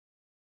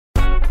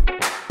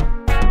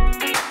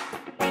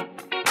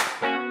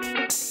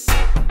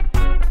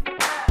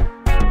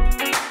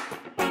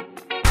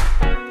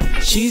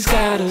She's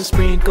got her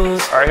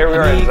sprinkles. All right, here we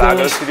are in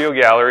Zago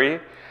Gallery,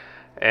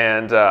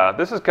 and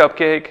this is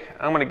Cupcake.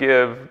 I'm gonna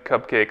give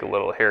Cupcake a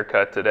little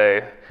haircut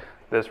today.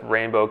 This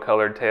rainbow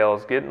colored tail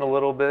is getting a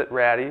little bit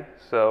ratty,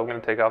 so I'm gonna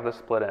take off the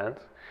split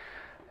ends.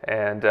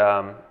 And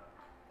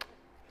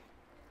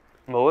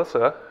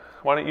Melissa,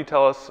 why don't you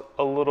tell us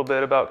a little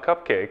bit about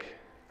Cupcake?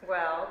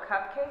 Well,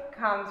 Cupcake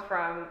comes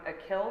from a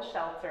kill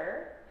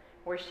shelter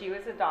where she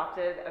was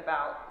adopted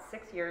about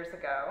 6 years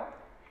ago.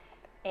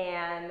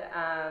 And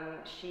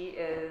she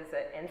is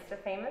an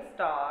Insta-famous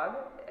dog.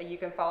 You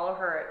can follow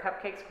her at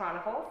Cupcake's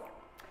Chronicles,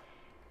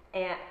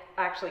 and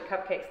actually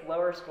Cupcake's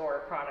Lower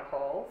Score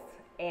Chronicles.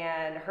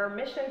 And her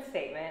mission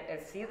statement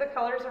is see the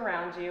colors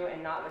around you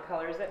and not the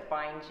colors that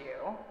bind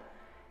you.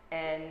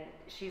 And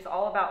she's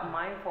all about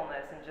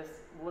mindfulness and just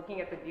looking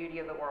at the beauty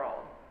of the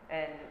world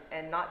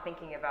and not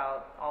thinking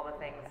about all the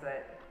things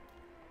that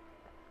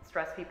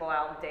stress people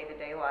out in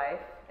day-to-day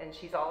life. And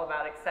she's all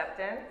about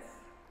acceptance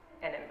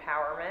and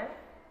empowerment.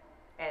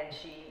 And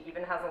she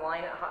even has a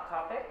line at Hot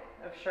Topic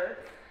of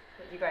shirts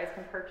that you guys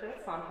can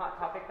purchase on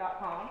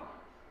hottopic.com,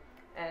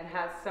 and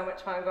has so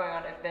much fun going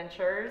on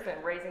adventures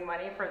and raising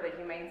money for the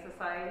Humane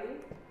Society,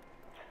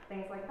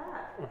 things like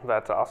that.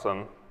 That's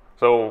awesome.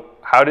 So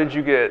how did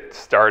you get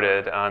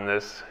started on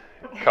this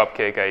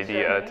Cupcake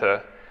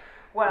idea?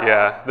 Well,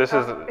 yeah, this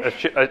is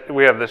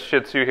we have this Shih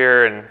Tzu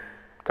here, and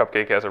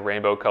Cupcake has a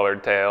rainbow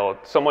colored tail.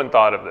 Someone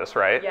thought of this,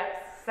 right? Yes.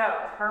 So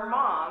her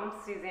mom,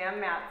 Suzanne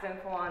Matson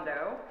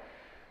Philando,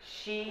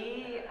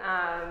 she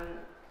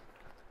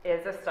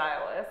is a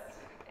stylist,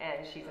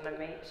 and she's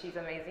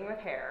amazing with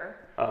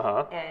hair.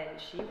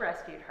 And she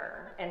rescued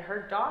her. And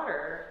her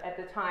daughter at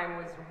the time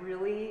was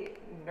really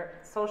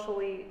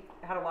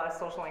had a lot of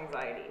social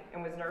anxiety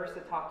and was nervous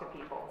to talk to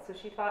people. So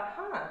she thought,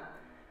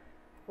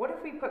 what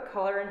if we put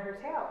color in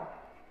her tail?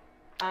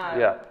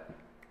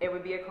 It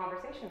would be a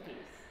conversation piece.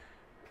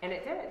 And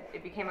it did.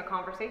 It became a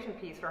conversation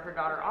piece for her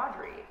daughter,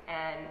 Audrey.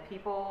 And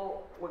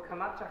people would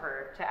come up to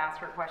her to ask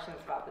her questions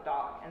about the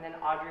dog. And then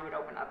Audrey would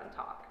open up and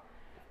talk.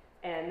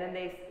 And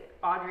then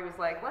Audrey was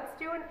like, let's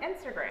do an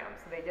Instagram.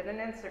 So they did an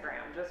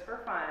Instagram just for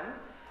fun.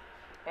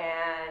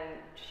 And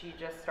she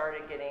just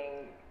started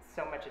getting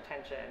so much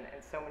attention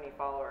and so many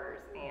followers.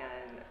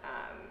 And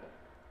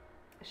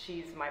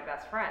she's my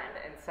best friend.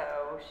 And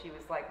so she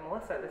was like,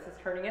 Melissa, this is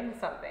turning into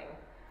something.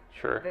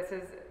 Sure. This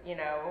is,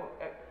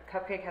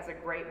 Cupcake has a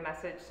great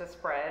message to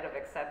spread of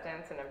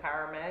acceptance and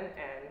empowerment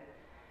and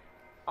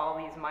all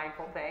these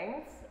mindful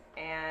things.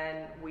 And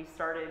we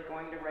started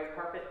going to red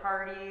carpet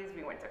parties.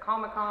 We went to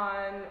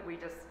Comic-Con. We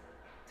just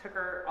took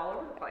her all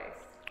over the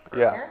place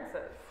for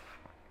appearances.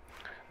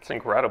 It's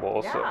incredible.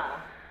 Yeah.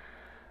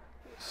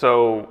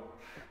 So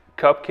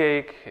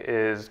Cupcake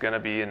is going to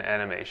be an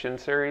animation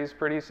series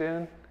pretty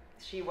soon?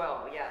 She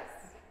will, yes.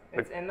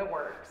 It's in the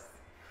works.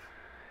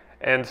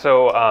 And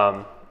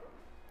so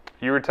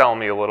you were telling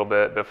me a little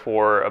bit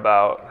before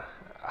about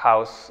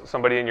how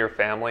somebody in your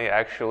family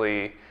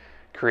actually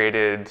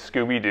created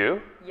Scooby-Doo.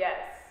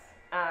 Yes.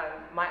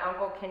 My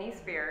uncle Kenny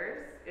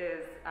Spears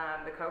is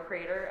the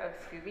co-creator of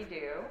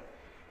Scooby-Doo.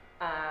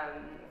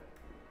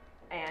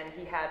 And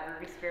he had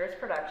Ruby Spears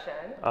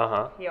Production.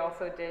 He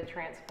also did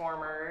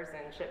Transformers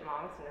and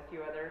Chipmunks and a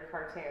few other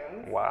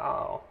cartoons.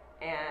 Wow.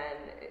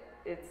 And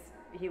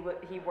he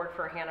worked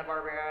for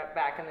Hanna-Barbera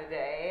back in the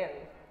day,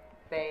 and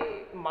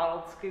they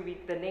modeled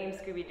the name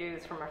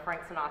Scooby-Doo's from a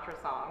Frank Sinatra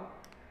song.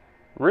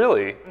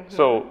 Really?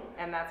 So.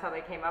 And that's how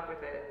they came up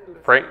with it.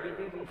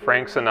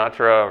 Frank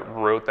Sinatra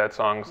wrote that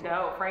song?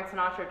 No, Frank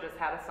Sinatra just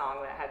had a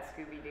song that had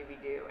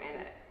Scooby-Dooby-Doo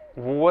in it.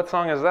 What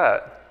song is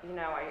that?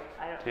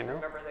 I don't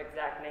remember the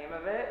exact name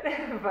of it,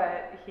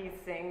 but he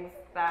sings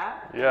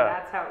that. Yeah. And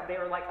that's how they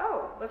were like,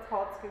 oh, let's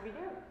call it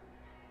Scooby-Doo.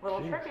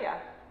 Little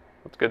trivia.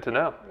 That's good to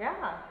know.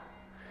 Yeah.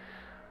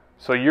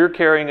 So you're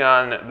carrying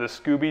on the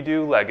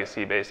Scooby-Doo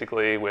legacy,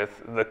 basically,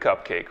 with the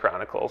Cupcake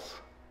Chronicles.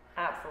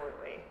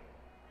 Absolutely.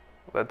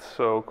 That's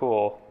so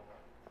cool.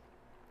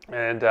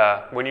 And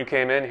when you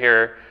came in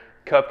here,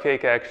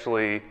 Cupcake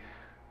actually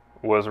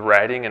was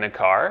riding in a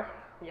car.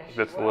 Yes,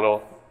 this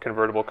little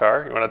convertible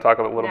car. You want to talk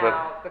a little bit?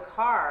 Now, the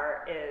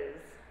car is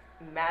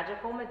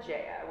Magical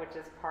Majea, which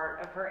is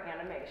part of her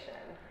animation.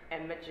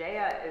 And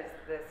Majea is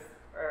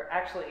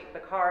the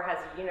car has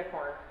a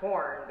unicorn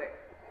horn that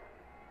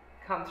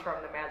comes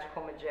from the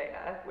Magical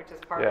Majea, which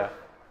is part of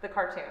the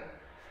cartoon.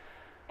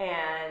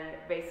 And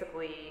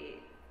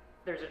basically,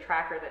 there's a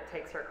tracker that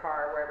takes her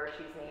car wherever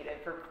she's needed.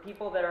 For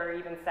people that are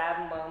even sad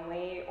and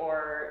lonely,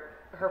 or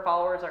her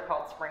followers are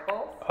called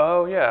Sprinkles.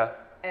 Oh, yeah.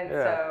 And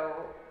so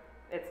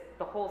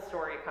the whole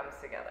story comes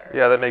together.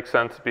 Yeah, that makes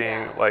sense,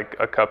 being like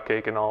a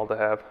cupcake and all to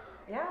have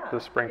the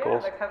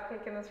sprinkles. Yeah, the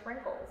cupcake and the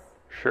sprinkles.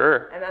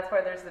 Sure. And that's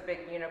why there's the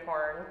big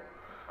unicorn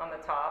on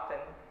the top.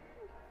 And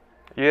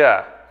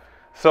yeah.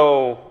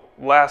 So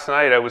last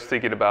night I was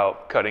thinking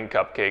about cutting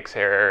Cupcake's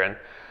hair, and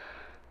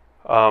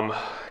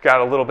got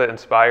a little bit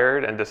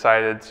inspired and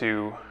decided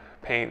to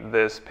paint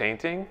this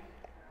painting.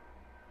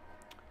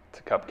 It's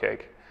a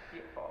cupcake.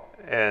 Beautiful.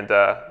 And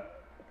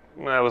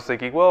I was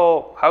thinking,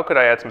 well, how could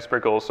I add some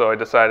sprinkles? So I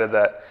decided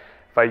that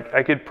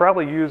I could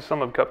probably use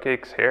some of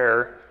Cupcake's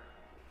hair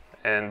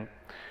and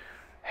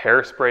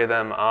hairspray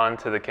them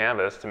onto the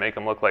canvas to make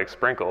them look like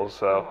sprinkles.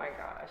 So. Oh my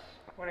gosh,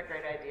 what a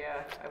great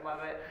idea. I love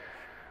it.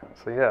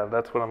 So yeah,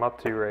 that's what I'm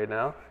up to right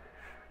now.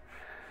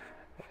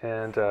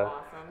 And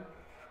Awesome.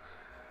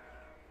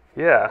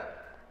 yeah,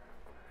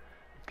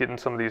 getting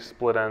some of these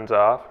split ends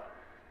off.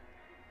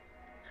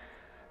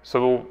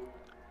 So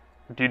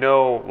do you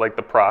know like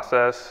the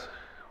process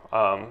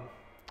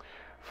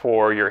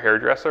for your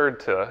hairdresser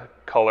to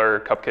color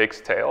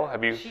Cupcake's tail?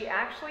 Have you? She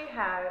actually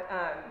had,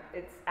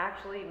 it's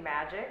actually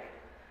magic,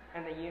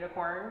 and the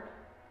unicorn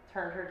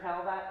turned her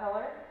tail that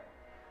color.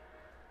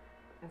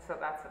 And so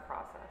that's the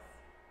process.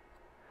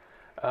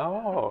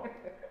 Oh,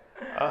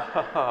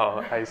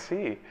 oh, I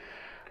see.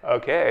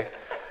 Okay.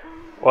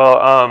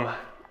 Well,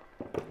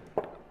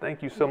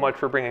 thank you so much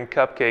for bringing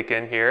Cupcake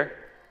in here.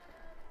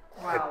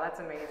 Wow, that's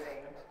amazing.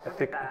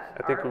 Look at that.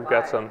 I think Art we've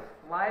got live. some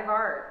Live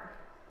art.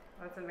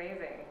 That's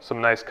amazing. some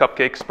nice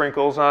cupcake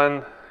sprinkles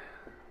on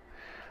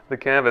the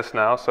canvas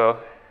now. So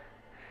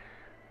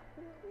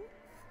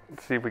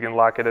let's see if we can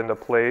lock it into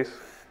place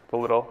with a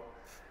little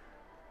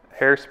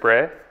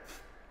hairspray.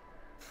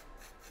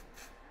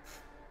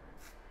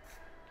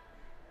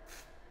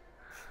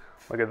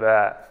 Look at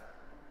that.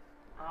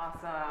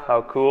 Awesome.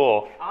 How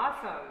cool.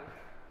 Awesome.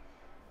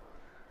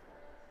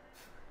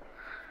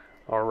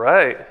 All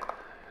right.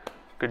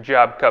 Good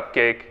job,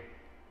 Cupcake.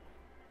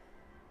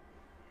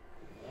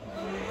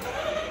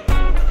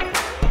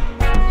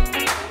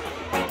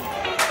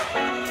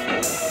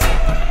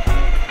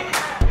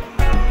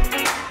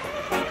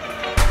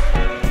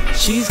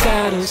 She's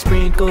got her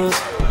sprinkles,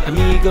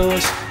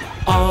 amigos,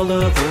 all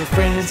of her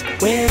friends.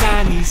 When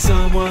I need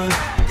someone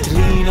to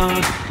lean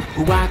on,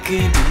 who I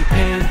can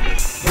depend.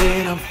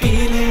 When I'm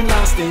feeling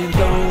lost and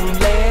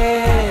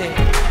lonely,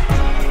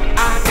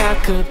 I got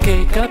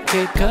Cupcake,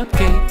 Cupcake,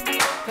 Cupcake,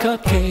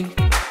 Cupcake.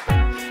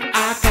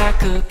 I got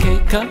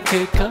Cupcake,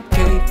 Cupcake,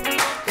 Cupcake,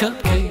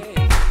 Cupcake.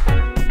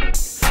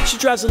 She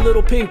drives a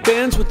little pink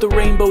Benz with the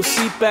rainbow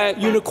seat back.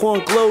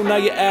 Unicorn glow,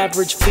 not your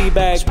average flea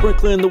bag.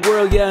 Sprinkling the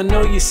world, yeah, I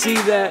know you see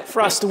that.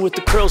 Frosting with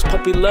the curls,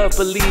 puppy love,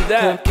 believe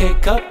that.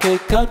 Cupcake, Cupcake,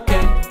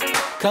 Cupcake,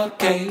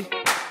 Cupcake.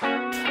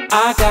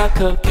 I got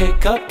Cupcake,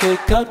 Cupcake,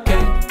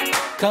 Cupcake,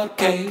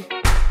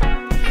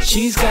 Cupcake.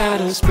 She's got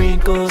her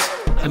sprinkles,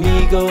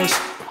 amigos,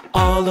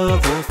 all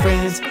of her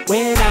friends.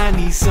 When I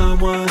need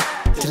someone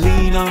to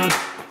lean on,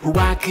 who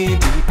I can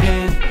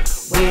depend.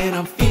 When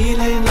I'm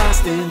feeling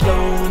lost and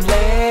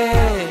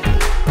lonely,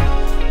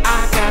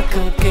 I got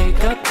Cupcake,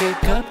 Cupcake,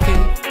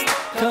 Cupcake,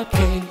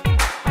 Cupcake.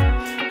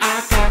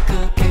 I got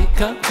Cupcake,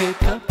 Cupcake,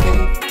 Cupcake.